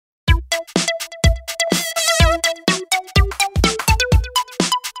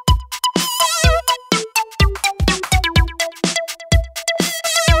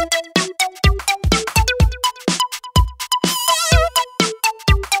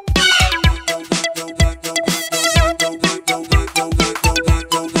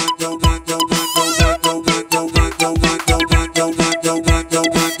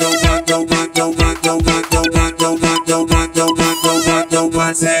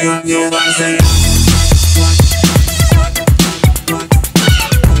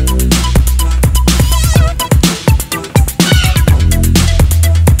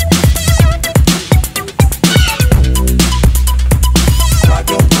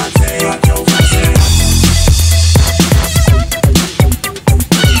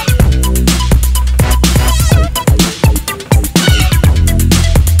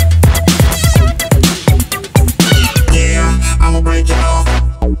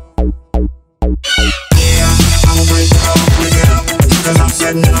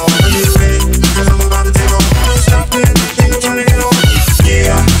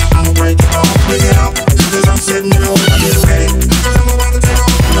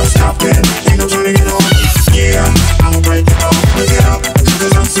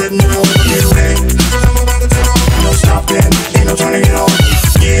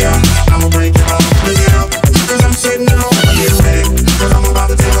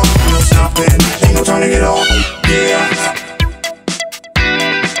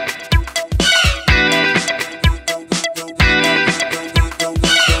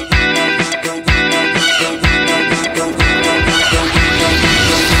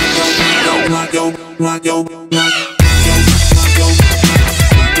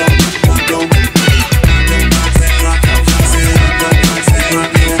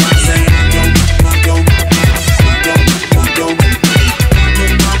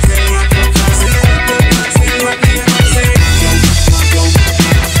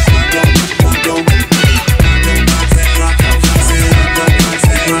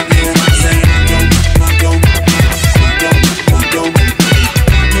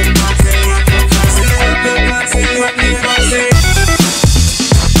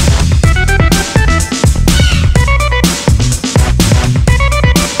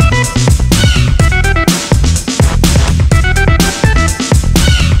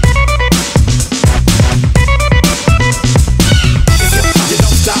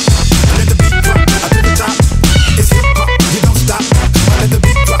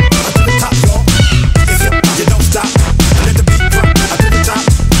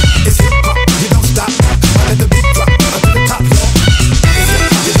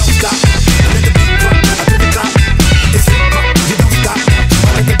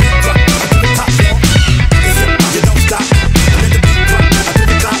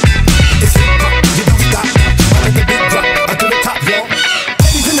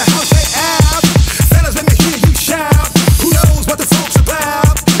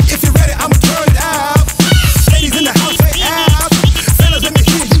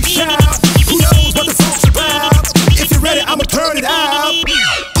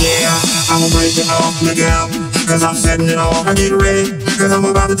Cause I'm setting it off, I get ready, cause I'm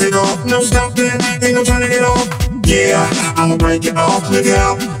about to take off. No stopping, ain't no trying to get off. Yeah, I'ma break it off, look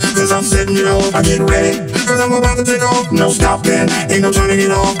out. Cause I'm setting it off, I get ready, cause I'm about to take off. No stopping, ain't no trying to get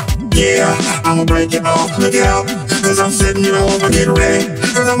off. Yeah, I'ma break it off, look out. Cause I'm setting it off, I get ready,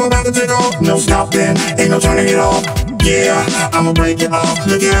 cause I'm about to take off. No stopping, ain't no trying to get off. Yeah, I'ma break it off,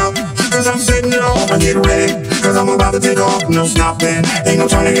 look out. Cause I'm setting it off, I get ready, cause I'm about to take off. No stopping, ain't no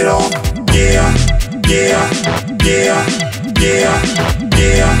trying to get off. Yeah, yeah, yeah, yeah, yeah,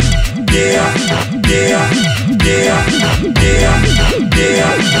 yeah, yeah, yeah, yeah, yeah, yeah.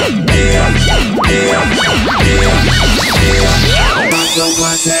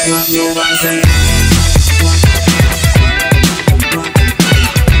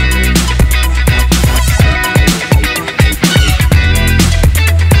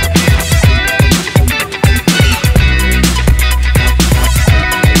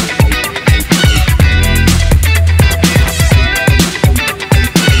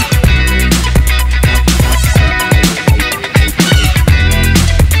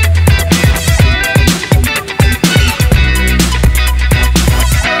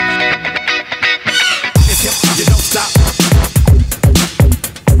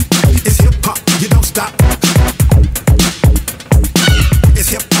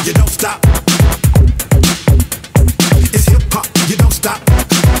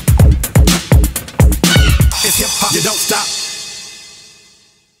 You don't stop.